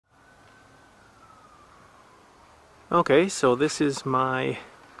Okay, so this is my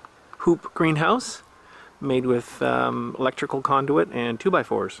hoop greenhouse made with electrical conduit and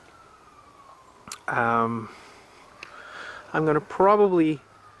 2x4s. I'm going to probably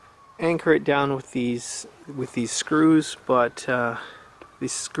anchor it down with these screws, but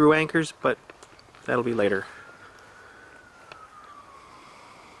these screw anchors, but that'll be later.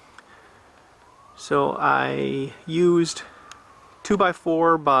 So I used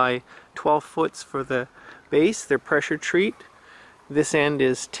 2x4 by 12 foots for the base. They're pressure treat. This end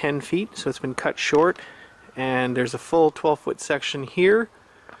is 10 feet, so it's been cut short, and there's a full 12-foot section here,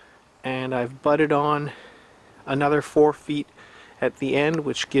 and I've butted on another 4 feet at the end,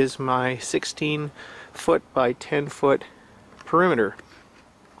 which gives my 16-foot by 10-foot perimeter.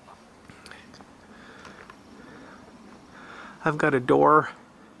 I've got a door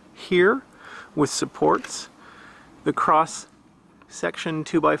here with supports. The cross section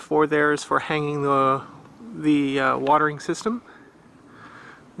 2x4 there is for hanging the watering system.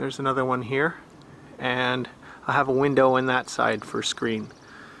 There's another one here, and I have a window in that side for screen.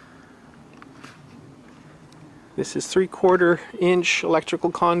 This is 3/4 inch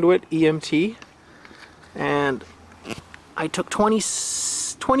electrical conduit EMT, and I took 20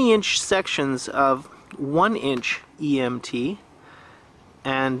 inch sections of 1 inch EMT,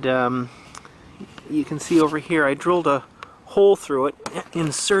 and you can see over here I drilled a hole through it,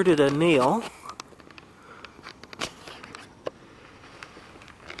 inserted a nail.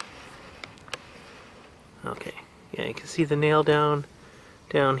 Okay, yeah, you can see the nail down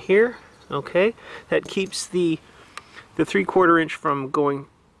here. Okay, that keeps the 3/4 inch from going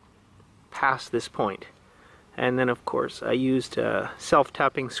past this point. And then of course I used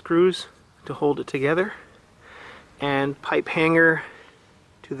self-tapping screws to hold it together, and pipe hanger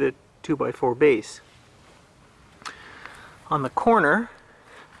to the 2x4 base. On the corner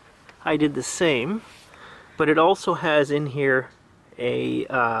I did the same, but it also has in here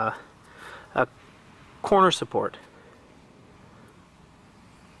a corner support.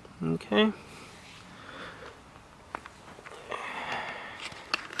 Okay.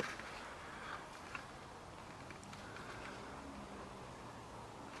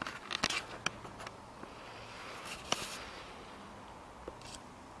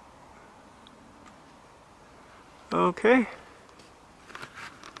 Okay.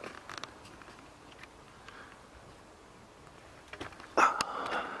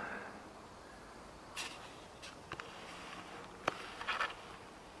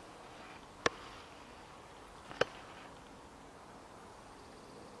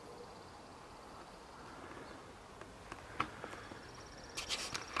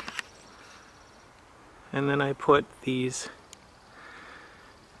 And then I put these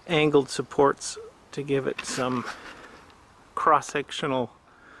angled supports to give it some cross-sectional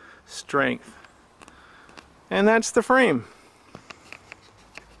strength. And that's the frame.